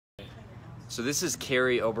So this is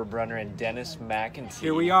Kary Oberbrunner and Dennis McIntee.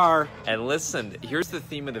 Here we are. And listen, here's the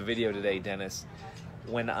theme of the video today, Dennis.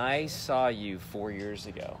 When I saw you 4 years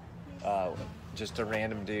ago, just a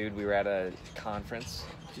random dude, we were at a conference.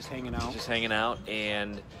 Just hanging out.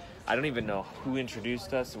 And I don't even know who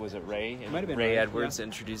introduced us. Was it Ray? It might have been Ray Ray, Edwards yeah.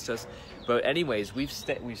 Introduced us. But anyways, we've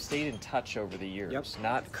stayed in touch over the years. Yep.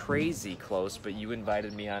 Not crazy close, but you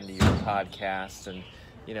invited me onto your podcast, and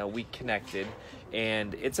you know, we connected,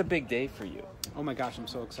 and it's a big day for you. Oh my gosh, I'm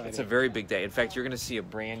so excited. It's a very big day. In fact, you're going to see a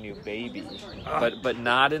brand new baby, but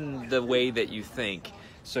not in the way that you think.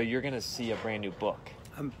 So you're going to see a brand new book.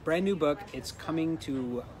 A brand new book. It's coming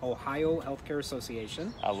to Ohio Healthcare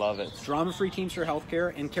Association. I love it. Drama-free teams for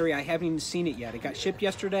healthcare. And Kary, I haven't even seen it yet. It got shipped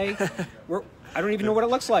yesterday. I don't even know what it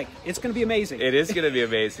looks like. It's going to be amazing. It is going to be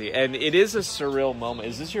amazing, and it is a surreal moment.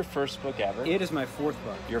 Is this your first book ever? It is my fourth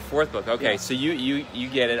book. Your fourth book. Okay, yeah. So you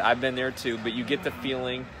get it. I've been there too, but you get the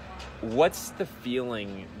feeling. What's the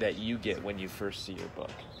feeling that you get when you first see your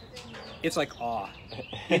book? It's like awe.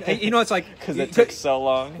 You know, it's like because it took so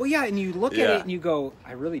long. Well, yeah, and you look at it and you go,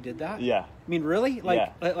 "I really did that." Yeah. I mean, really?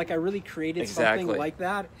 Like I really created something like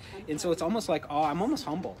that. And so it's almost like, oh, I'm almost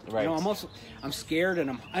humble. Right. You know, I'm scared,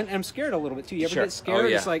 and I'm scared a little bit too. You ever Sure. get scared? Oh,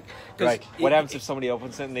 yeah. It's like, right. What happens if somebody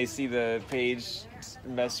opens it and they see the page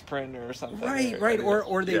misprint or something? Right.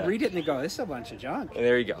 Or they read it and they go, "This is a bunch of junk."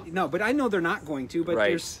 There you go. No, but I know they're not going to. But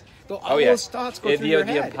there's all those thoughts go through your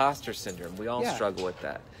head. The imposter syndrome. We all struggle with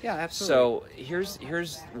that. Yeah, absolutely. So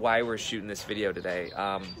here's why we're shooting this video today.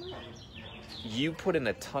 You put in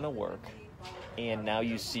a ton of work, and now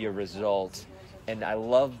you see a result. And I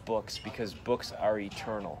love books because books are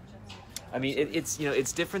eternal. I mean,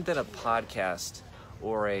 it's different than a podcast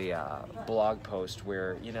or a blog post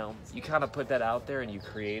where you kind of put that out there and you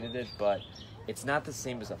created it, but it's not the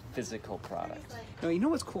same as a physical product. No, you know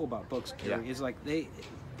what's cool about books, Kary, is like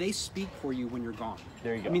they speak for you when you're gone.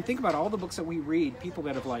 There you go. I mean, think about all the books that we read, people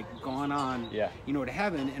that have like gone on, to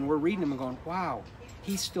heaven, and we're reading them and going, wow,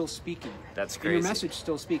 he's still speaking. That's crazy. And your message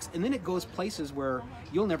still speaks. And then it goes places where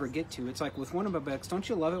you'll never get to. It's like with one of my books, don't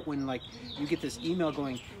you love it when like you get this email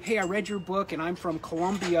going, hey, I read your book and I'm from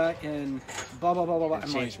Colombia and blah, blah, blah, blah, blah. It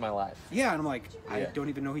changed my life. Yeah, and I'm like, I don't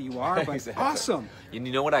even know who you are, but exactly. Awesome. You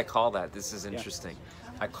know what I call that? This is interesting.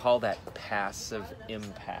 I call that passive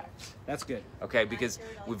impact. That's good. Okay, because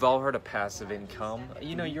we've all heard of passive income.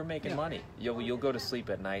 You know, you're making money. You'll go to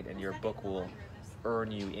sleep at night and your book will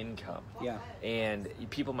earn you income. Yeah. And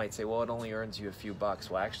people might say, well, it only earns you a few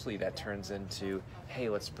bucks. Well, actually, that turns into, hey,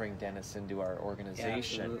 let's bring Dennis into our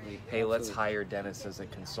organization. Yeah, absolutely. Hey, let's hire Dennis as a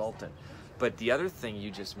consultant. But the other thing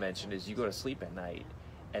you just mentioned is you go to sleep at night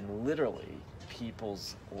and literally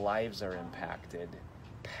people's lives are impacted.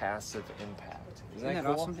 Passive impact. Isn't that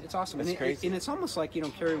cool? Awesome? It's awesome. It's crazy. And it's almost like,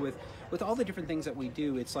 Kary, with all the different things that we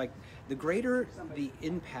do, it's like the greater the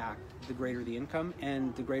impact, the greater the income,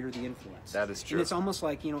 and the greater the influence. That is true. And it's almost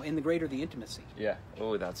like, and the greater the intimacy. Yeah.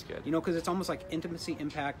 Oh, that's good. Because it's almost like intimacy,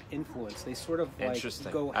 impact, influence. They sort of like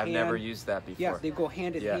go I've never used that before. Yeah, they go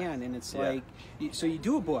hand in hand, and it's like, so you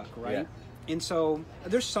do a book, right? Yeah. And so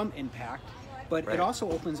there's some impact. But it also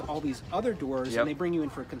opens all these other doors, and they bring you in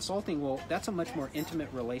for consulting. Well, that's a much more intimate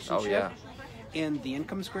relationship. Oh, yeah. And the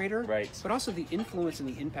income's greater. Right. But also the influence and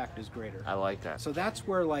the impact is greater. I like that. So that's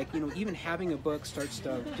where, like, even having a book starts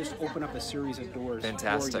to just open up a series of doors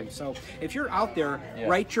Fantastic. for you. So if you're out there,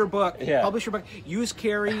 write your book, publish your book, use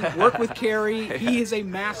Kary, work with Kary. He is a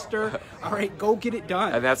master. All right, go get it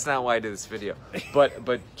done. And that's not why I did this video.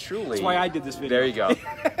 But truly... That's why I did this video. There you go.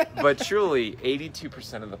 But truly,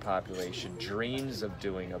 82% of the population dreams of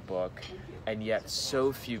doing a book, and yet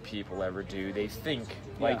so few people ever do. They think,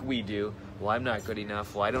 like we do, well, I'm not good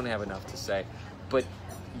enough, well, I don't have enough to say. But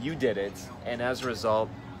you did it, and as a result,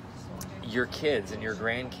 your kids and your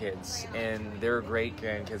grandkids and their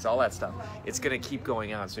great-grandkids, all that stuff, it's going to keep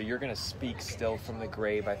going on. So you're going to speak still from the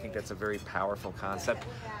grave. I think that's a very powerful concept.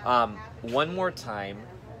 One more time,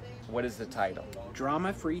 what is the title?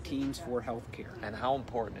 Drama-free teams for healthcare. And how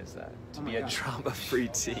important is that to be a drama-free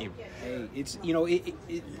team? Hey, it's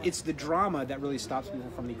it's the drama that really stops people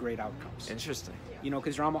from the great outcomes. Interesting.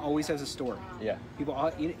 Because drama always has a story. Yeah. People,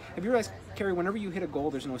 have you realized, Kary, whenever you hit a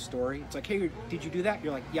goal, there's no story. It's like, hey, did you do that?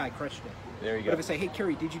 You're like, yeah, I crushed it. There you go. But if I say, hey,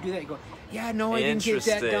 Kary, did you do that? You go, yeah, no, I didn't get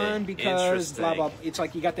that done because blah, blah. It's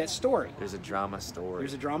like you got that story. There's a drama story.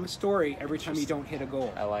 There's a drama story every time you don't hit a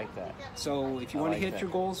goal. I like that. So if you want to hit your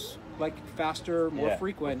goals like faster, more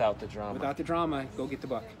frequent, without the drama, go get the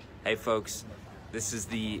book. Hey, folks, this is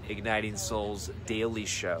the Igniting Souls Daily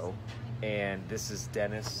Show, and this is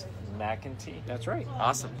Dennis McIntee. That's right.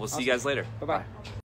 Awesome. We'll see you guys later. Bye-bye.